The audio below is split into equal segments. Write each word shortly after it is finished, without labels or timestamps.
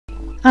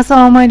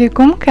Assalomu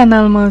alaykum,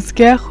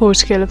 kanalimizga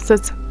xush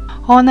kelibsiz.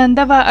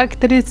 Xonanda va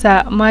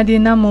aktrisa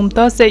Madina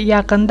Mumtoz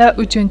yaqinda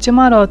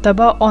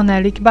 3-marotaba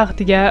onalik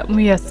baxtiga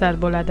muyassar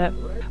bo'ladi.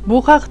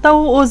 Bu haqda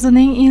u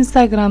o'zining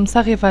Instagram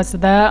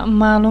sahifasida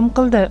ma'lum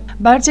qildi.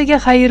 Barchaga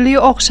xayrli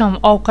oqshom,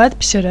 ovqat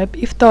pishirib,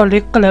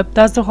 iftorlik qilib,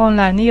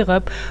 dasturxonlarni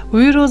yig'ib,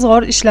 uy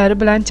ro'zg'or ishlari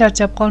bilan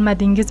charchab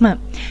qolmadingizmi?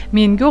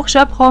 Menga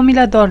o'xshab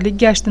homiladorlik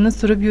gashtini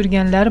surib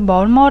yurganlar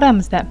bormi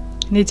oramizda?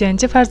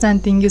 Nechanchi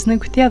farzandingizni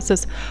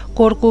kutyapsiz?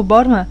 Qo'rquv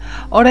bormi?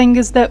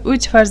 Orangizda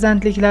 3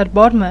 farzandliklar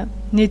bormi?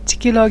 Necha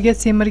kiloga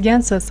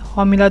semirgansiz?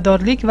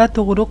 Homiladorlik va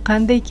tug'ruq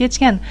qanday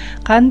kechgan?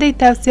 Qanday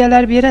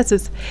tavsiyalar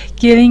berasiz?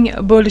 Keling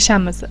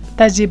bo'lishamiz,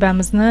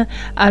 tajribamizni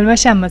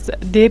almashamiz,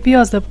 deb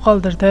yozib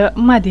qoldirdi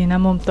Madina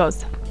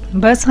Mumtoz.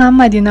 Biz ham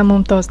Madina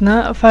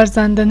Mumtozni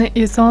farzandini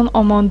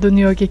eson-omon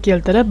dunyoga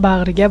keltirib,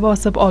 bag'riga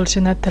bosib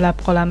olishini tilab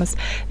qolamiz.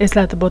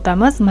 Eslatib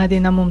o'tamiz,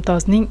 Madina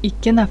Mumtozning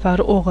 2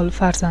 nafar o'g'il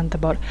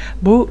farzandi bor.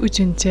 Bu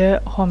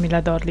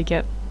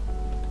 3-homiladorligi.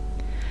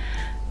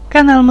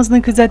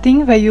 Kanalimizni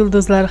kuzating va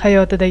Yulduzlar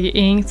hayotidagi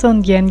eng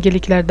so'nggi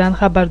yangiliklardan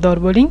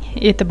xabardor bo'ling.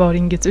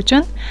 E'tiboringiz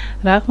uchun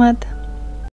rahmat.